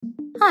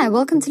Hi,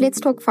 welcome to Let's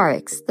Talk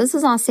Forex. This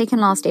is our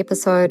second last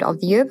episode of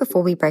the year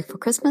before we break for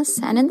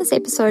Christmas. And in this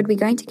episode, we're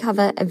going to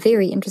cover a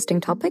very interesting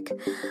topic,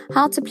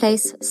 how to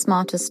place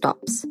smarter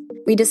stops.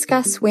 We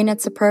discuss when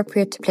it's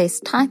appropriate to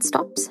place tight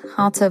stops,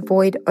 how to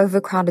avoid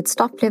overcrowded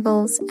stop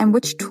levels, and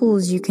which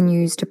tools you can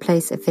use to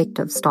place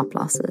effective stop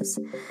losses.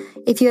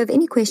 If you have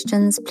any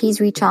questions,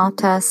 please reach out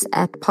to us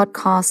at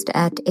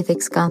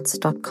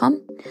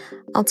podcast@fxscouts.com.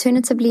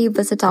 Alternatively,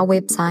 visit our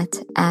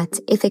website at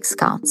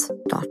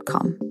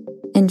fxscouts.com.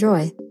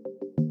 Enjoy.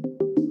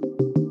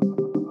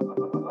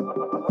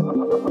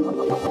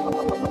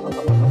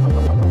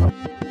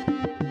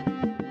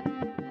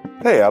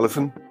 Hey,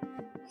 Alison.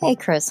 Hey,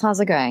 Chris. How's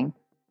it going?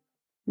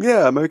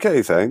 Yeah, I'm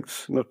okay,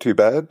 thanks. Not too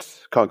bad.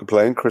 Can't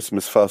complain.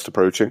 Christmas fast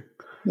approaching.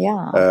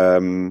 Yeah.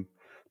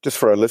 Just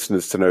for our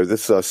listeners to know,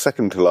 this is our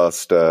second to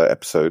last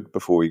episode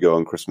before we go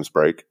on Christmas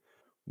break.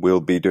 We'll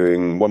be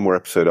doing one more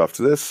episode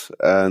after this,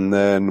 and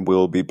then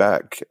we'll be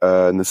back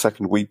in the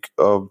second week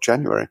of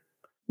January.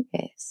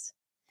 Yes.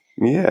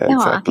 Yeah, Yeah, exactly.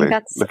 I think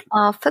that's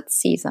our fifth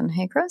season,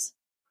 hey, Chris?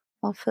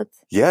 Our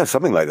fifth. Yeah,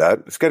 something like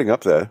that. It's getting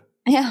up there.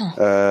 Yeah.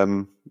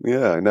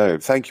 Yeah, I know.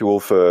 Thank you all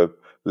for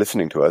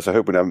listening to us. I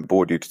hope we haven't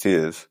bored you to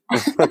tears.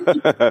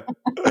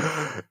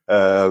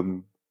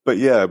 But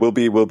yeah, we'll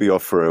be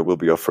off for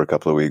a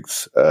couple of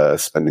weeks,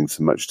 spending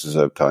some much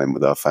deserved time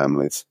with our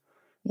families.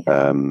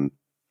 Yeah.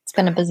 It's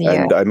been a busy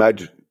year. And I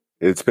imagine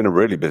it's been a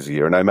really busy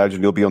year, and I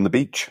imagine you'll be on the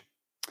beach,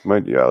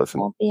 won't you,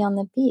 Alison? I'll be on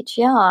the beach.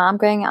 Yeah,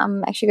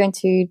 I'm actually going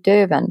to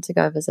Durban to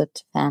go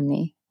visit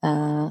family.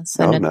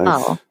 Natal.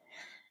 Nice.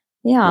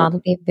 Yeah,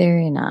 it'll be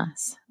very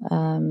nice.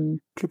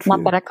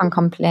 Not that I can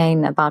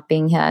complain about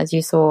being here. As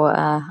you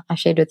saw, I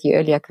shared with you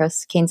earlier,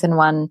 Chris, Kenton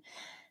won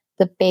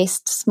the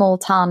best small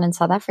town in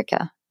South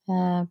Africa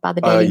by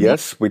the Daily Mail.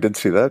 Yes, we did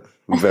see that.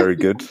 Very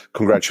good.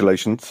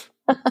 Congratulations.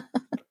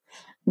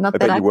 Not I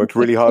that bet you worked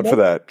really hard for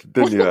that,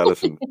 didn't you,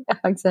 Alison? Yeah,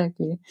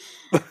 exactly.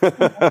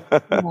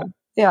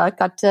 Yeah, it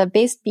got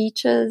best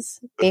beaches,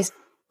 best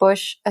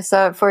bush.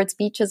 So for its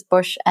beaches,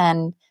 bush,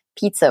 and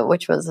pizza,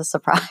 which was a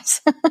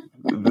surprise.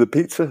 The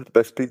pizza, the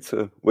best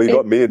pizza. Well, you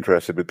got me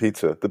interested with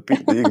pizza.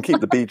 You can keep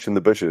the beach and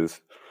the bushes.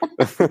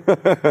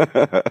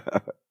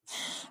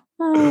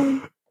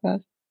 Oh,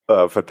 God.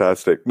 Oh,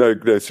 fantastic. No,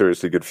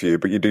 seriously, good for you.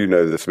 But you do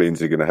know this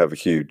means you're going to have a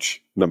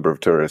huge number of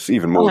tourists,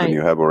 even more than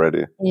you have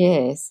already.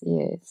 Yes.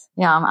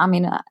 Yeah, I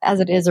mean, as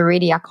it is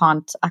already, I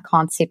can't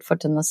set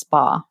foot in the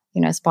Spar.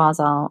 You know, Spar's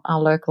our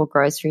local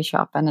grocery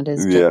shop, and it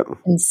is just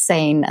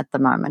insane at the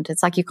moment.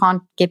 It's like you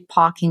can't get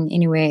parking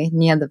anywhere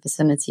near the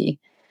vicinity.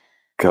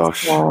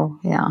 Gosh. So,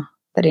 yeah.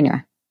 But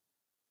anyway,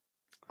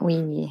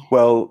 we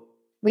know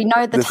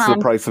the this time. Is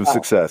the price of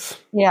success.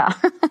 Yeah,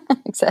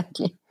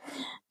 exactly.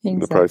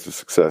 The price of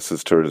success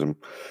is tourism.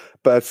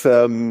 But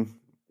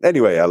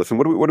anyway, Alison,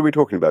 what are we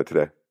talking about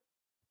today?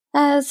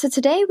 So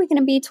today we're going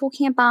to be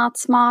talking about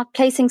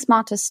placing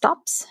smarter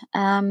stops,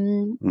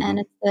 and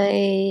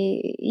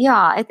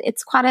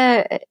it's quite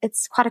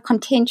a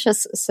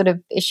contentious sort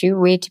of issue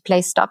where to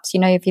place stops. You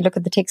know, if you look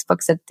at the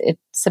textbooks, it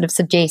sort of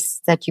suggests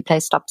that you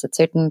place stops at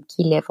certain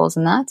key levels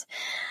and that,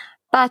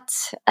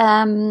 but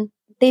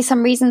there's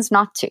some reasons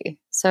not to.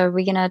 So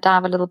we're going to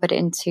dive a little bit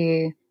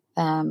into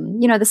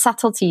the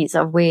subtleties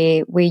of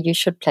where you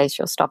should place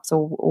your stops,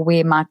 or where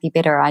it might be a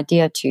better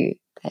idea to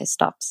place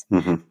stops.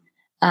 Mm-hmm.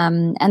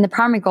 And the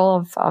primary goal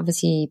of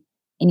obviously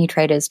any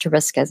trader is to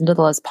risk as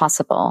little as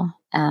possible,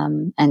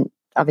 and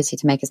obviously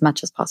to make as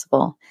much as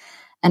possible.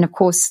 And of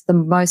course, the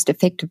most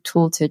effective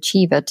tool to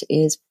achieve it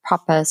is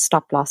proper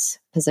stop loss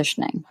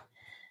positioning.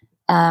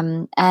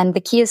 And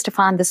the key is to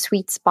find the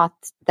sweet spot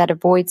that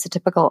avoids the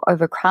typical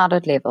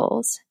overcrowded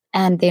levels,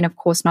 and then of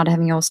course not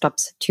having your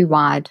stops too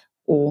wide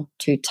or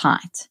too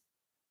tight.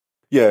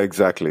 Yeah,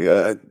 exactly.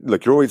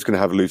 Look, you're always going to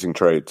have losing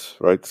trades,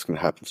 right? This going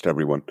to happen to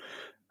everyone.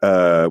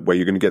 Where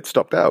you're going to get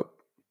stopped out.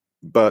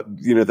 But,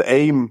 you know, the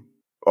aim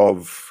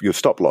of your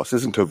stop loss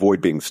isn't to avoid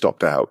being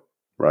stopped out,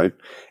 right?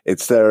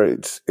 It's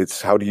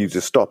how to use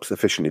your stops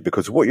efficiently,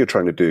 because what you're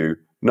trying to do,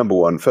 number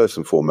one, first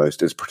and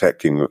foremost, is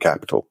protecting your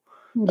capital.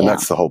 Yeah. And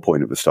that's the whole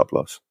point of the stop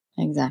loss.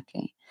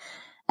 Exactly.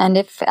 And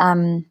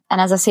and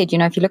as I said, you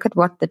know, if you look at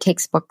what the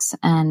textbooks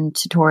and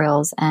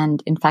tutorials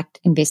and in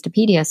fact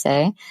Investopedia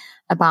say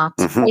about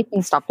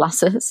taking stop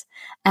losses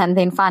and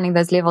then finding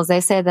those levels, they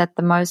say that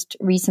the most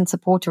recent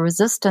support or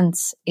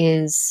resistance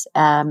is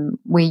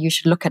where you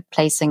should look at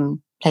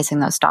placing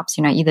those stops,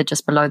 you know, either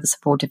just below the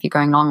support if you're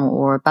going long,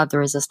 or above the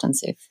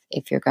resistance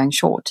if you're going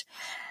short.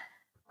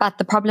 But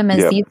the problem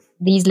is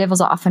these levels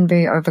are often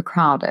very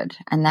overcrowded,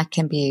 and that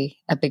can be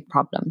a big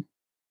problem.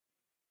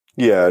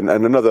 Yeah, and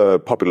another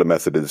popular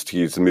method is to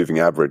use the moving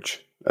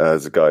average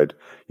as a guide.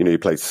 You know, you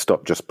place a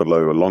stop just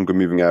below a longer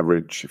moving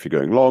average if you're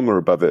going long, or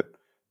above it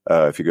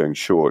if you're going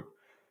short.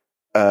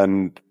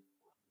 And,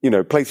 you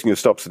know, placing your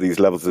stops at these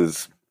levels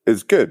is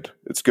good.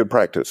 It's good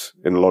practice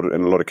in a lot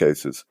of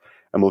cases.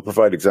 And we'll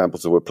provide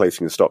examples of where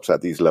placing your stops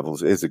at these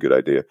levels is a good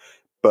idea.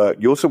 But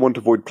you also want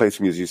to avoid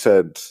placing, as you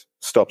said,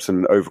 stops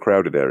in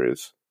overcrowded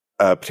areas,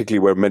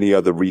 particularly where many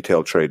other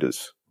retail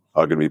traders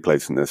are going to be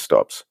placing their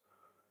stops.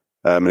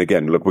 And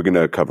again, look, we're going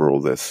to cover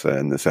all this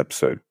in this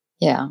episode.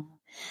 Yeah.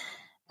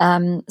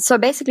 So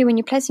basically, when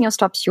you're placing your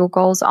stops, your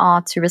goals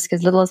are to risk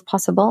as little as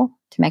possible,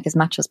 to make as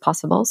much as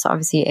possible. So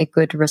obviously a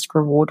good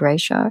risk-reward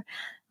ratio,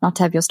 not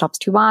to have your stops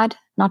too wide,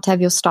 not to have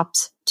your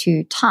stops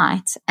too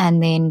tight,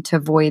 and then to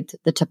avoid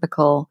the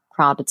typical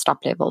crowded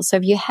stop levels. So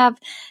if you have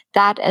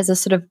that as a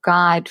sort of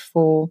guide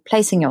for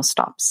placing your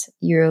stops,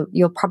 you'll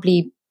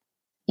probably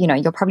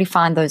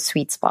find those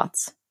sweet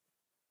spots.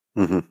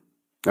 Mm-hmm.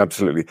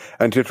 Absolutely.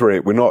 And to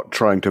iterate, we're not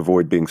trying to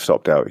avoid being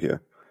stopped out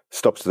here.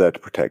 Stops are there to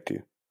protect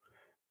you.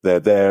 They're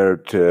there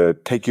to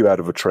take you out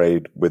of a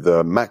trade with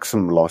a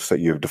maximum loss that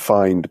you've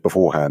defined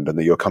beforehand and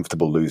that you're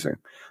comfortable losing.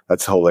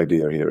 That's the whole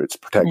idea here. It's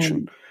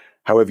protection.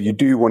 However, you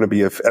do want to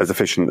be as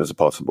efficient as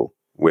possible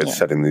with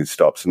setting these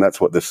stops. And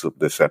that's what this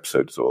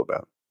episode is all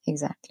about.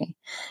 Exactly.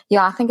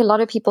 Yeah, I think a lot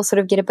of people sort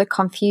of get a bit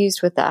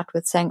confused with that,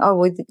 with saying, oh,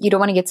 well, you don't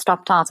want to get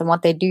stopped out. And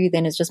what they do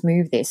then is just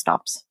move their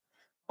stops.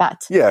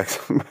 But yeah,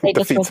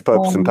 defeats the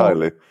purpose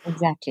entirely.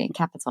 Exactly,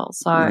 capital.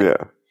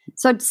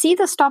 So see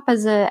the stop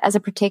as a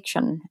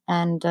protection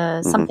and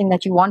something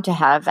that you want to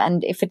have.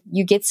 And if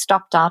you get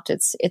stopped out,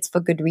 it's for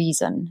good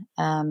reason.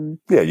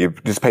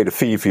 You've just paid a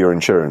fee for your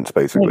insurance,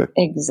 basically.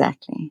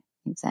 Exactly.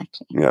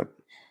 Yeah.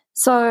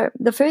 So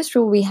the first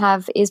rule we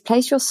have is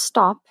place your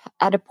stop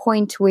at a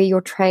point where your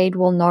trade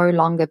will no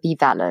longer be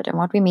valid. And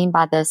what we mean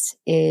by this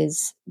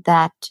is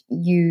that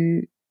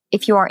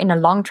if you are in a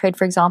long trade,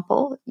 for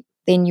example,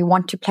 then you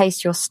want to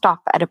place your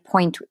stop at a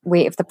point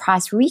where if the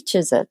price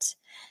reaches it,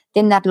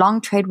 then that long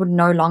trade would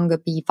no longer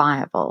be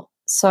viable.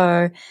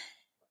 So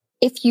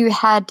if you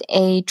had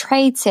a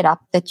trade set up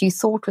that you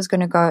thought was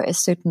going to go a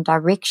certain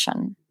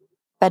direction,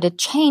 but it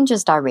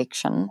changes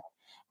direction,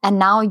 and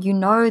now you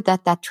know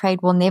that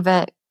trade will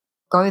never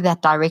go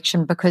that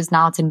direction because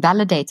now it's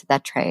invalidated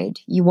that trade,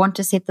 you want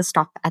to set the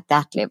stop at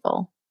that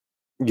level.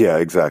 Yeah,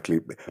 exactly.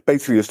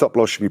 Basically, your stop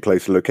loss should be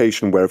placed in a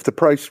location where if the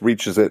price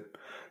reaches it,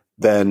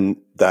 then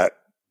that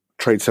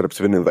trade setup's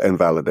been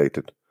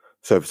invalidated.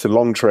 So if it's a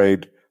long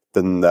trade,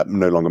 then that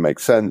no longer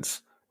makes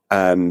sense,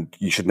 and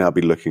you should now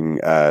be looking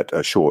at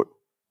a short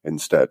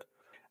instead.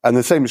 And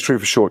the same is true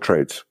for short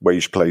trades, where you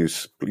should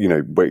place,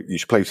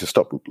 a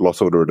stop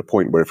loss order at a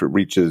point where if it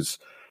reaches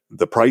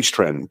the price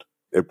trend,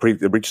 it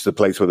reaches a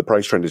place where the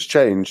price trend has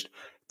changed,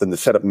 then the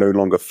setup no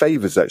longer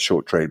favors that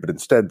short trade, but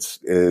instead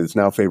is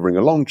now favoring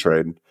a long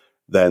trade.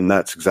 Then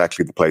that's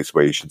exactly the place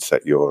where you should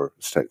set your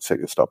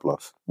stop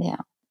loss. Yeah.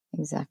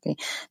 Exactly.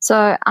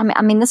 So,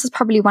 I mean, this is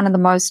probably one of the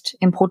most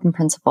important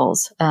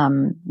principles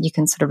you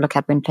can sort of look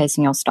at when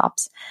placing your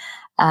stops.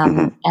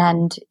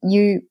 And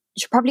you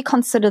should probably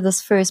consider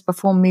this first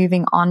before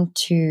moving on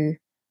to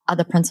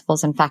other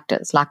principles and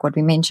factors, like what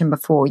we mentioned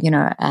before,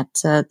 at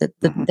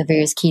the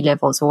various key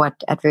levels or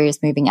at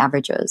various moving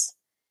averages.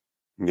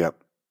 Yep.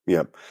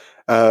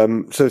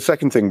 So the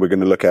second thing we're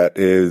going to look at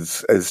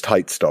is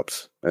tight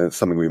stops. It's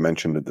something we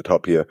mentioned at the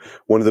top here.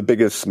 One of the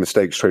biggest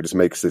mistakes traders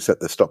make is they set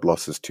their stop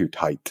losses too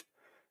tight.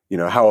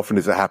 How often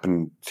does it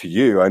happen to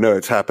you? I know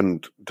it's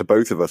happened to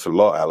both of us a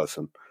lot,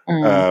 Alison.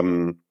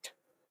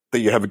 That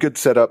you have a good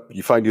setup,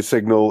 you find your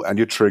signal and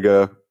your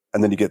trigger,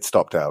 and then you get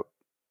stopped out,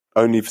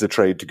 only for the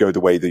trade to go the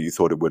way that you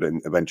thought it would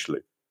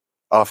eventually,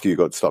 after you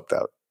got stopped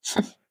out.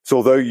 So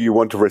although you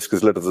want to risk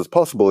as little as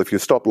possible, if your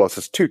stop loss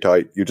is too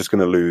tight, you're just going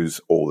to lose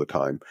all the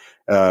time.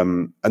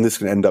 And this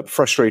can end up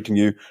frustrating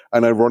you.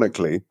 And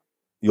ironically,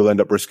 you'll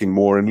end up risking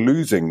more and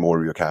losing more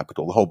of your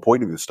capital. The whole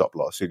point of your stop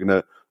loss, you're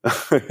going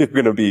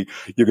to be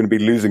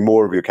losing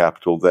more of your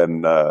capital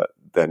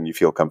than you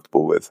feel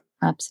comfortable with.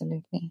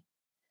 Absolutely.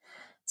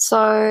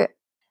 So,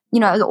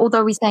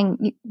 although we're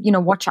saying,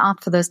 watch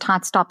out for those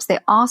tight stops,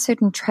 there are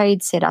certain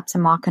trade setups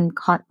and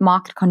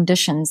market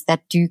conditions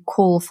that do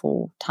call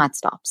for tight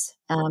stops.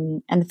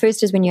 And the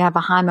first is when you have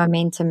a high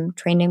momentum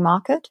trending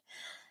market.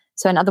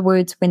 So in other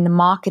words, when the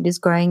market is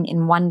going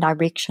in one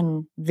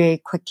direction very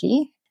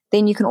quickly,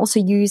 then you can also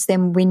use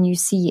them when you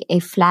see a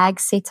flag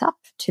set up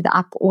to the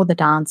up or the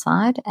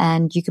downside.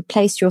 And you could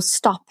place your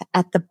stop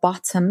at the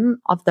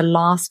bottom of the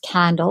last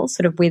candle,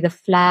 sort of where the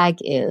flag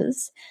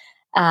is.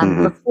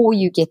 Before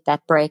you get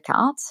that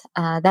breakout.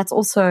 That's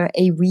also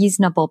a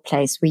reasonable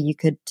place where you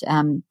could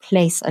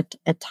place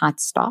a tight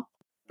stop.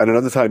 And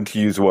another time to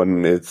use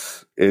one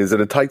is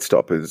at a tight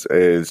stop is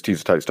to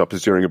use a tight stop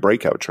is during a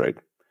breakout trade.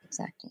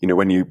 Exactly.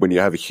 When you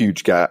have a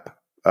huge gap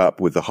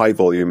up with a high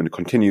volume and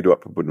continued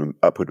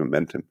upward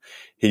momentum,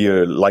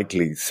 here you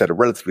likely set a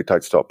relatively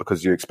tight stop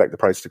because you expect the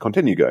price to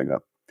continue going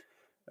up.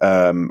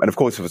 And of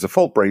course, if it's a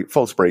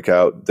false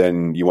breakout,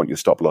 then you want your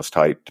stop loss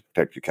tight to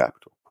protect your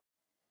capital.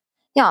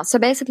 Yeah, so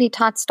basically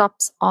tight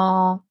stops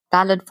are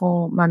valid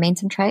for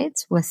momentum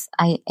trades with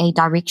a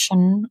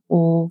direction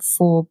or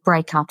for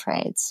breakout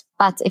trades.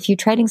 But if you're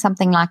trading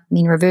something like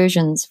mean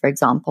reversions, for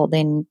example,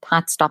 then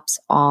tight stops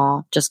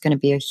are just going to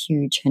be a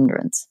huge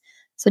hindrance.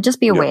 So just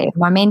be aware,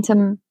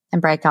 momentum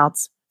and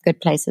breakouts, good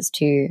places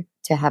to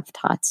have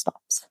tight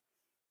stops.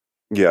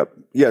 Yeah.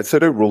 So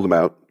don't rule them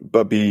out,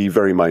 but be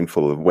very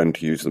mindful of when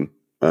to use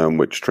them,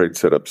 which trade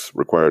setups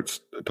require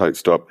a tight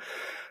stop.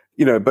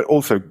 But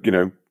also,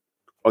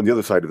 on the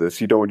other side of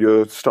this, you don't want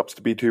your stops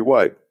to be too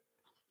wide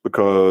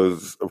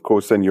because, of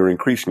course, then you're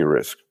increasing your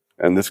risk.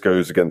 And this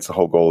goes against the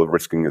whole goal of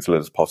risking as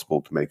little as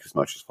possible to make as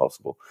much as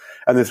possible.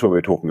 And this is what we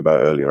were talking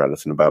about earlier,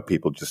 Alison, about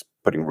people just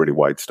putting really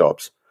wide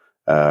stops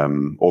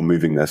or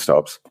moving their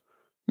stops,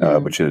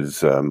 which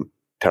is a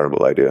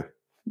terrible idea.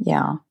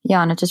 Yeah.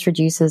 Yeah. And it just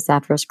reduces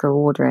that risk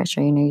reward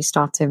ratio. You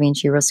start to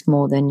eventually risk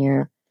more than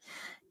you're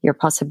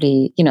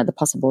possibly, the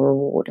possible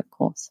reward, of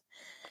course.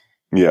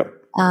 Yeah.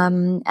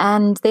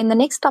 And then the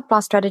next stop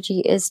loss strategy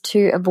is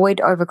to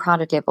avoid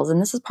overcrowded levels.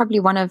 And this is probably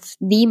one of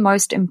the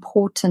most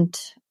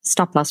important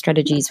stop loss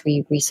strategies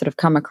we sort of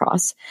come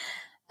across.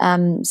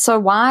 So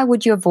why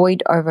would you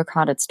avoid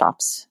overcrowded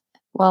stops?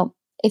 Well,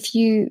 if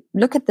you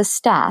look at the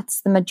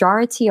stats, the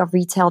majority of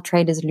retail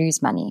traders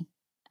lose money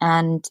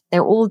and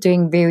they're all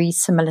doing very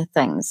similar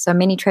things. So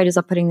many traders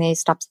are putting their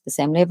stops at the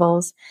same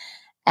levels.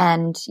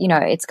 And,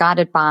 it's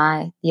guided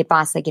by the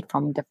advice they get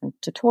from different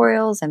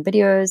tutorials and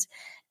videos.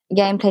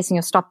 Again, placing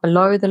your stop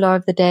below the low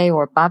of the day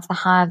or above the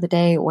high of the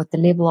day or at the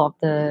level of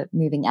the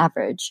moving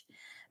average.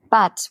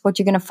 But what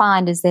you're going to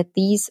find is that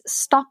these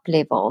stop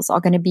levels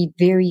are going to be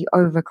very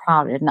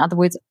overcrowded. In other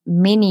words,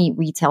 many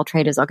retail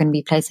traders are going to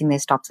be placing their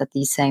stops at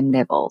these same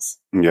levels.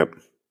 Yep.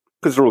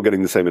 Because they're all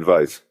getting the same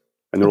advice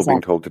and they're all being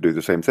told to do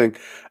the same thing.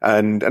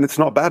 And it's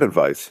not bad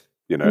advice,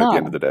 at the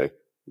end of the day.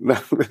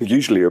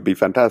 Usually it would be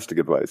fantastic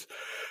advice.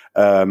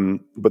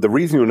 But the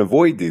reason you want to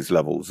avoid these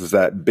levels is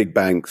that big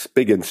banks,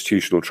 big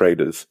institutional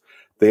traders,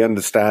 they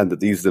understand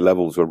that these are the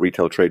levels where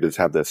retail traders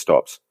have their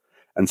stops.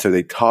 And so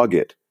they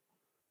target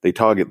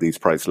these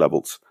price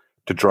levels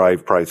to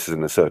drive prices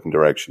in a certain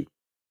direction.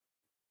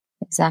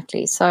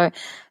 Exactly. So,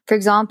 for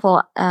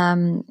example,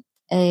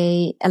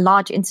 a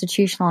large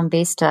institutional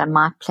investor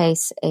might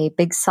place a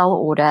big sell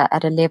order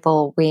at a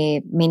level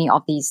where many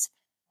of these,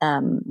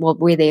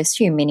 where they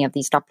assume many of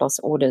these stop loss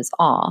orders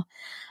are.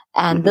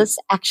 And this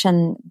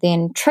action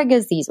then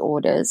triggers these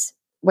orders,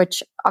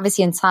 which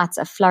obviously incites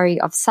a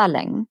flurry of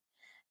selling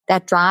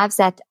that drives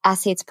that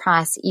asset's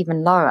price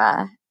even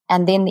lower.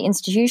 And then the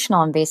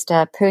institutional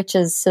investor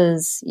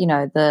purchases,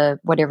 the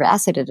whatever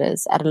asset it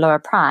is at a lower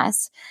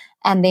price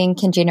and then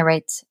can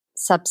generate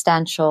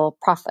substantial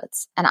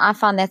profits. And I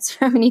find that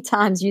so many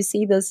times you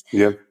see this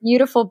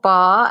beautiful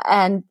bar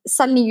and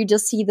suddenly you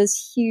just see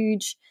this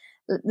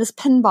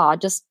pin bar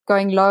just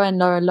going lower and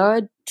lower,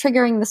 lower,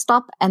 triggering the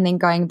stop and then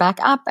going back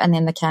up and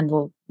then the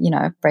candle,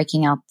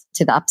 breaking out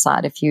to the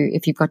upside if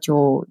you've got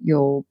your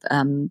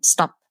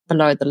stop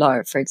below the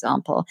low, for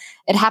example.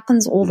 It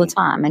happens all the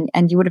time,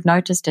 and you would have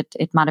noticed it.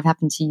 It might have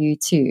happened to you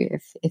too,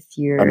 if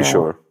you're. I'm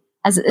sure.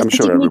 I'm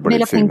sure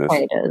everybody's seen this.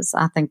 Traders,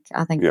 I think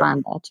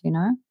find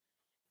that,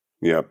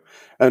 Yeah,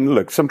 and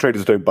look, some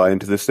traders don't buy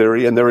into this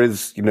theory, and there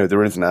is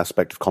an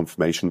aspect of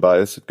confirmation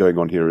bias going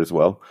on here as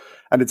well.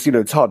 And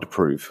it's hard to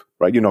prove,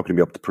 right? You're not going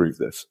to be able to prove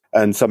this,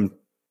 and some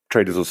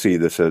traders will see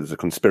this as a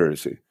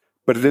conspiracy,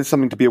 but it is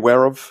something to be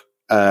aware of.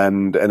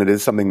 And it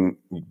is something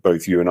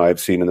both you and I have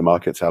seen in the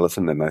markets,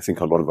 Alison, and I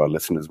think a lot of our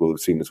listeners will have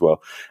seen as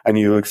well. And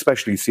you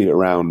especially see it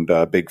around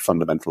big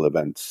fundamental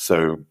events.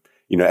 So,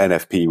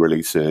 NFP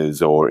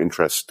releases or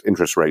interest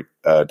rate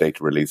data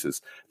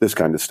releases, this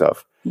kind of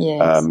stuff.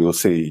 Yes.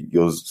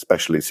 You'll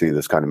especially see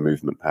this kind of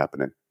movement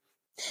happening.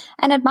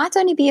 And it might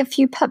only be a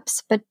few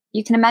pips, but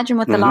you can imagine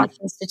with the large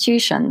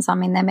institutions, I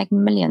mean, they make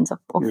millions of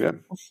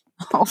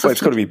well,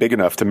 it's got to be big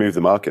enough to move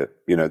the market,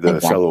 the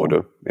sell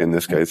order in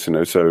this case,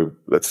 so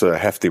that's a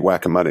hefty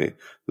whack of money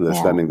they're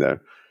spending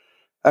there.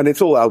 And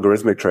it's all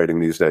algorithmic trading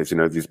these days,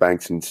 these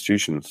banks and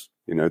institutions,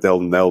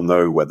 they'll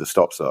know where the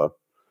stops are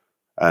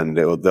and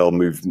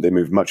they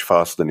move much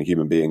faster than a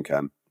human being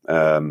can.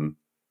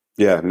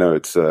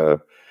 It's,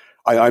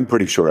 I'm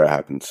pretty sure it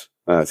happens.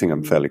 I think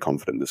I'm fairly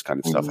confident this kind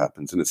of stuff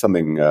happens. And it's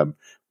something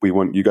we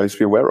want you guys to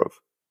be aware of.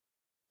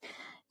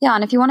 Yeah,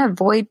 and if you want to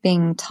avoid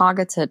being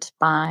targeted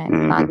by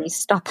these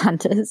stop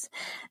hunters,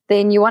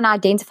 then you want to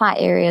identify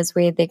areas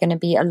where there are going to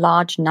be a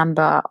large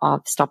number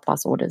of stop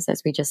loss orders,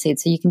 as we just said.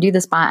 So you can do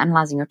this by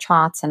analyzing your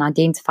charts and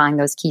identifying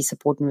those key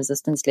support and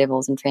resistance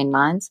levels and trend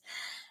lines.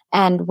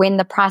 And when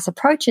the price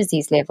approaches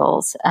these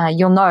levels,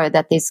 you'll know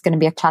that there's going to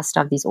be a cluster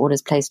of these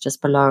orders placed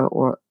just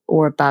below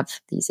or above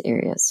these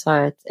areas.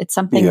 So it's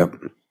something. Yep.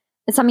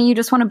 It's something you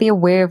just want to be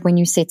aware of when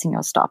you're setting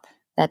your stop,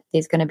 that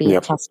there's going to be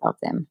a cluster of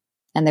them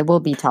and they will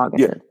be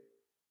targeted.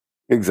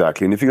 Yeah,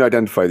 exactly. And if you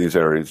identify these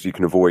areas, you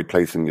can avoid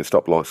placing your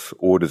stop loss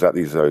orders at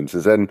these zones.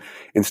 And then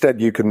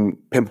instead you can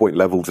pinpoint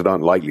levels that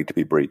aren't likely to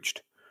be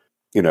breached,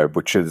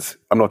 which is,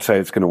 I'm not saying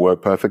it's going to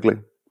work perfectly,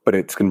 but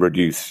it's going to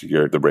reduce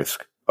the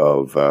risk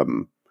of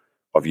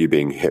you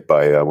being hit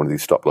by one of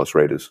these stop loss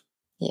raiders.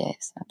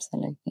 Yes,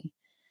 absolutely.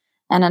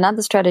 And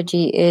another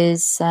strategy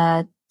is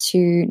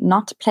to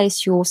not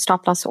place your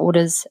stop loss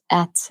orders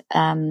at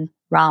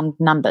round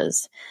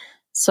numbers.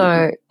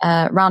 So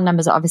round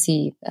numbers are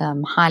obviously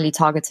highly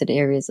targeted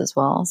areas as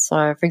well.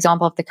 So, for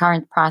example, if the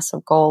current price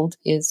of gold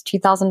is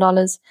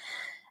 $2,000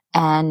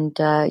 and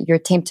you're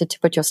tempted to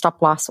put your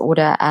stop loss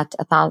order at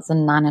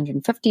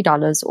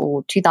 $1,950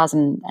 or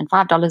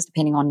 $2,005,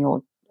 depending on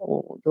your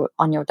or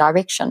on your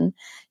direction,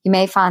 you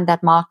may find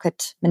that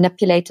market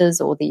manipulators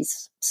or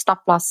these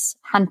stop loss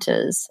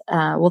hunters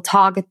will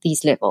target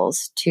these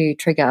levels to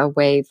trigger a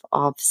wave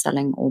of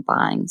selling or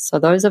buying. So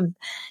those are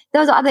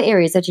other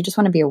areas that you just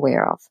want to be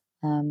aware of,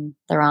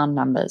 the round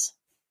numbers.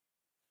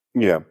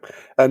 Yeah.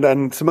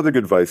 And some other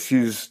good advice,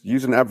 use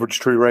an average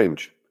true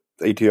range.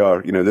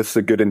 ATR, this is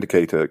a good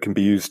indicator. It can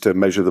be used to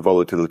measure the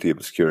volatility of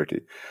a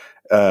security.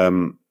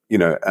 And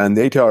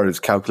the ATR is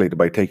calculated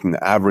by taking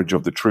the average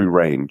of the true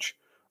range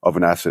of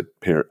an asset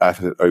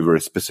over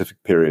a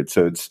specific period.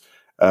 So it's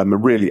a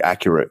really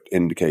accurate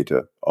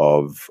indicator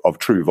of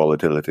true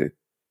volatility.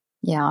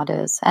 Yeah, it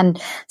is. And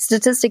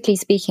statistically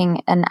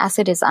speaking, an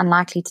asset is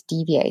unlikely to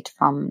deviate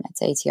from its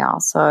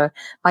ATR. So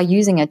by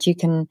using it, you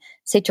can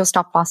set your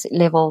stop loss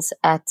levels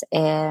at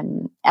a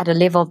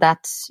level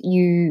that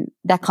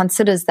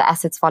considers the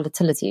asset's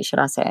volatility, should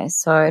I say.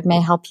 So it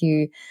may help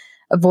you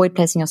avoid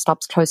placing your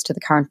stops close to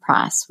the current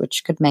price,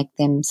 which could make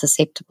them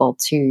susceptible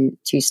to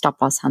stop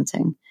loss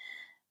hunting.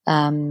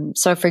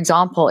 So for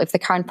example, if the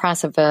current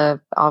price of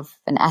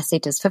an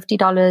asset is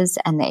 $50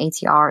 and the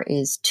ATR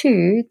is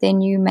 $2,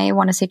 then you may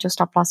want to set your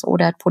stop loss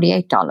order at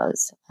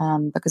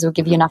 $48, because it will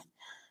give you enough,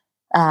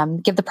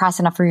 give the price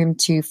enough room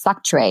to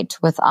fluctuate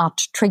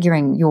without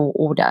triggering your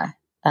order,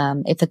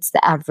 if it's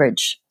the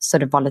average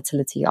sort of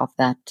volatility of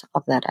that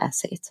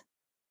asset.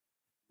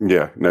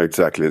 Yeah, no,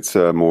 exactly. It's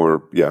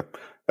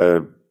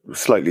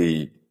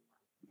slightly,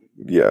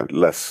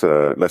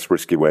 less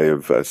risky way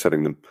of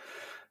setting them.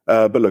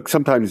 But look,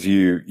 sometimes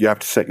you have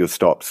to set your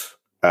stops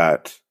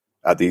at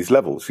these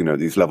levels,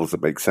 these levels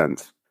that make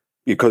sense,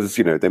 because,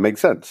 they make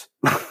sense.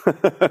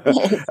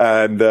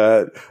 And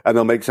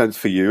they'll make sense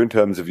for you in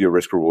terms of your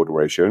risk reward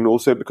ratio, and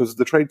also because of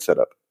the trade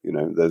setup.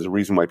 There's a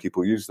reason why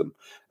people use them.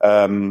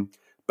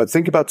 But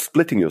think about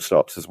splitting your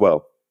stops as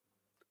well.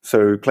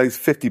 So place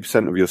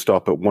 50% of your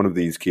stop at one of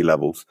these key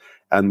levels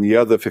and the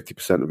other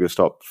 50% of your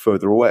stop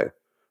further away,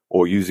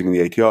 or using the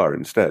ATR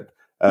instead.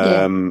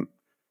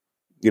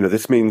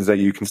 This means that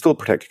you can still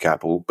protect your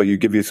capital, but you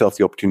give yourself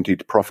the opportunity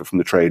to profit from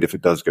the trade if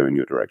it does go in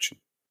your direction.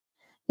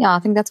 Yeah, I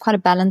think that's quite a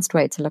balanced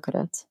way to look at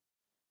it.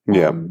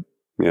 Yeah.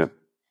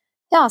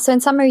 Yeah, so in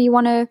summary, you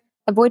want to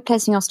avoid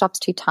placing your stops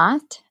too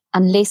tight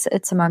unless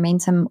it's a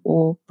momentum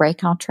or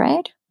breakout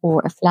trade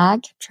or a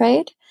flag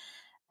trade.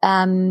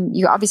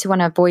 You obviously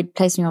want to avoid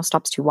placing your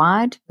stops too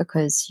wide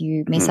because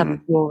you mess up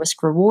your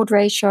risk reward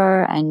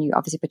ratio and you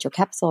obviously put your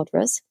capital at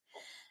risk.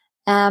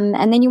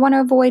 And then you want to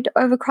avoid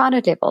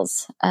overcrowded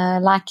levels,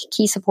 like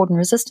key support and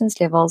resistance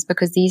levels,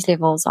 because these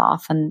levels are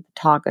often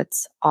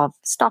targets of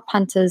stop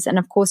hunters. And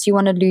of course, you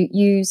want to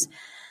use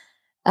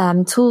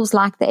tools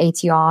like the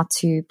ATR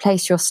to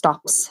place your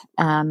stops,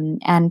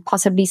 and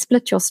possibly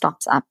split your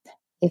stops up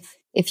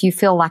if you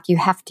feel like you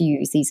have to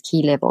use these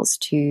key levels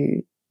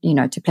to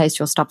place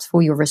your stops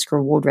for your risk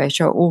reward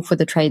ratio or for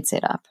the trade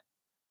setup.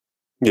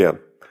 Yeah,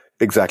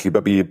 exactly.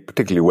 But be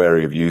particularly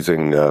wary of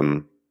using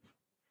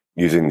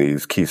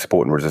these key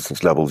support and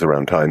resistance levels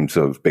around times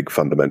of big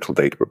fundamental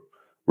data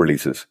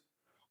releases,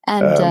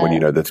 and when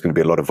there's going to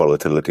be a lot of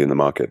volatility in the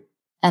market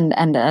and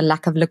a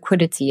lack of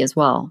liquidity as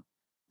well,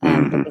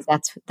 because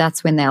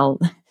that's when they'll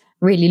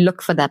really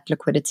look for that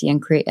liquidity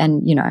and create,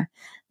 and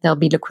there'll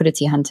be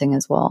liquidity hunting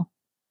as well.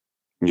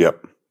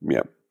 Yep,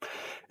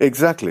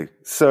 exactly.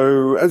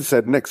 So as I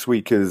said, next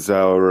week is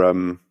our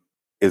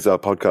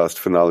podcast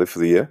finale for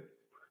the year.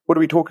 What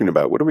are we talking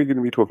about? What are we going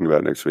to be talking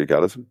about next week,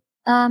 Alison?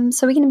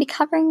 So we're going to be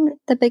covering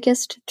the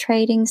biggest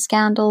trading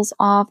scandals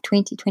of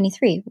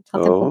 2023.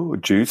 Oh,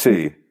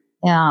 juicy.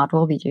 Yeah, it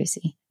will be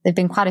juicy. There've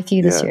been quite a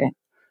few this year.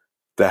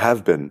 There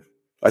have been.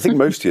 I think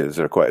most years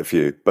there are quite a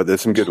few, but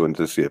there's some good ones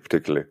this year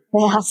particularly.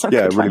 I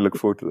really look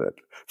forward to that.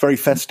 Very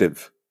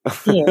festive.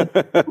 Yeah.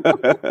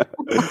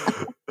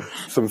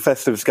 Some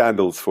festive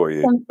scandals for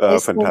you.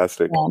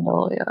 Fantastic.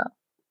 Scandal, yeah.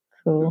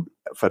 Cool.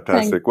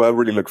 Fantastic. Thanks. Well, I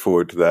really look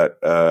forward to that,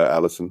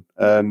 Alison.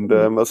 And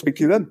I'll speak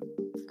to you then.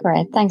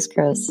 Great. Thanks,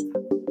 Chris.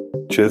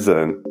 Cheers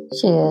then.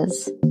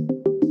 Cheers.